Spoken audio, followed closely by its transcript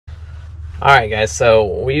Alright guys,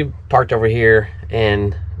 so we parked over here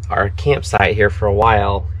in our campsite here for a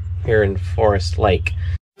while here in Forest Lake.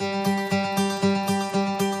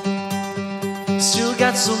 Still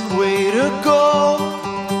got some way to go.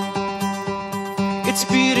 It's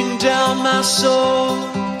beating down my soul.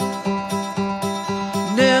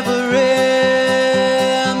 Never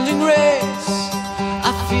ending race.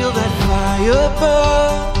 I feel that fire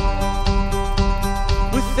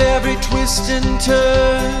burn with every twist and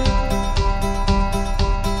turn.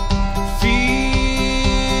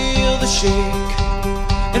 Feel the shake.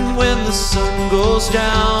 And when the sun goes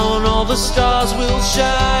down, all the stars will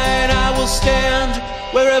shine. I will stand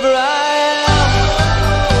wherever I am.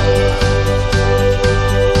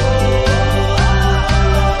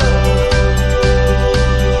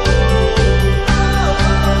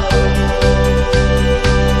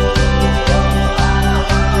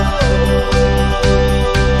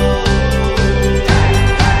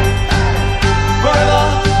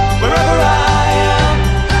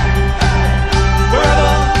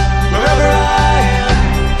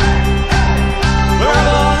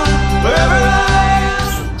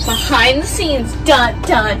 Behind the scenes, dun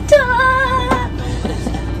dun dun!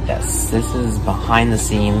 Yes, this is behind the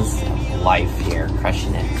scenes of life here,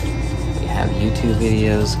 crushing it. We have YouTube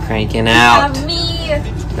videos cranking out. We have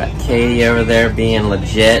me! We've got Katie over there being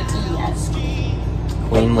legit. Yes.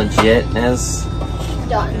 Queen legitness.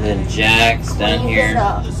 Done. And then Jack's down here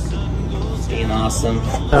being awesome.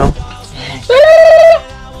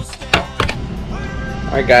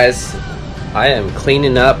 Alright guys, I am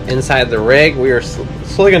cleaning up inside the rig. We are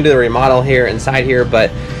slowly going to do the remodel here inside here,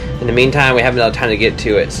 but in the meantime we haven't had time to get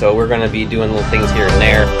to it, so we're going to be doing little things here and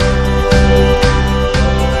there.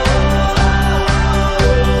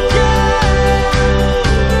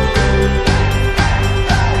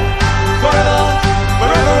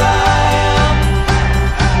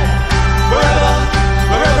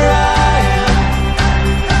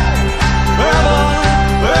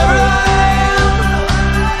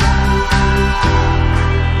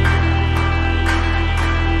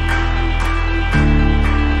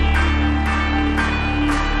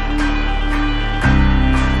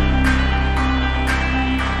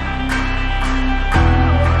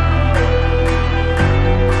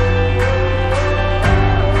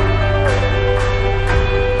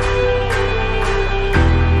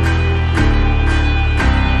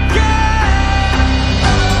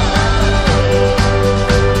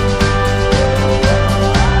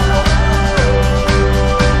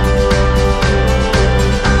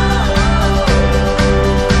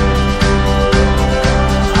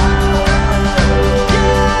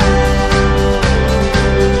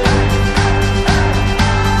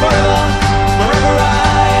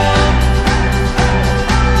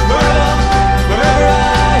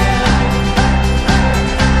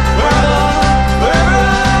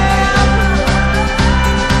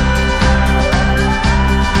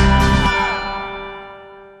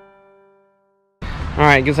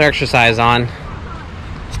 Alright, get some exercise on.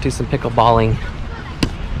 Let's do some pickleballing.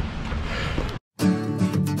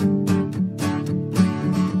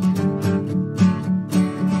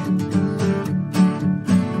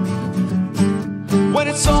 When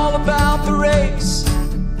it's all about the race,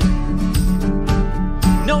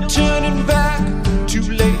 no turning back, too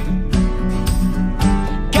late.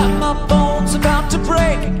 Got my bones about to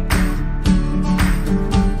break.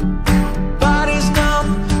 Body's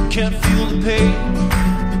numb, can't feel the pain.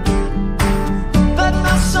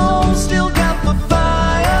 Soul still got the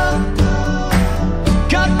fire,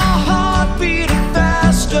 got my heart beating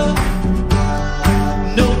faster.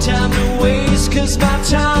 No time to waste, 'cause my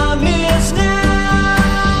time is now.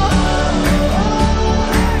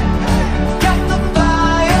 Got the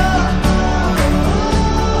fire,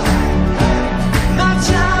 my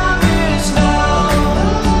time is now.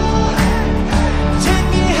 Take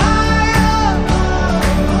me higher,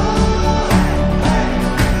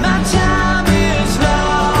 my time is now.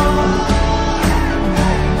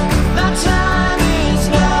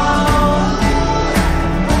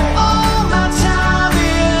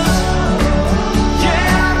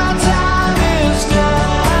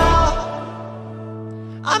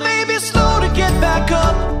 I may be slow to get back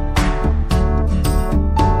up,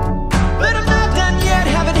 but I'm not done yet,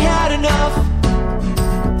 haven't had enough.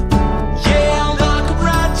 Yeah, I'll knock 'em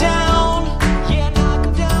right down. Yeah, knock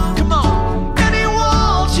 'em down. Come on, any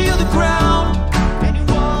wall to the ground, any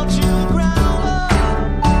wall to the ground.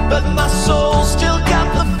 But my soul still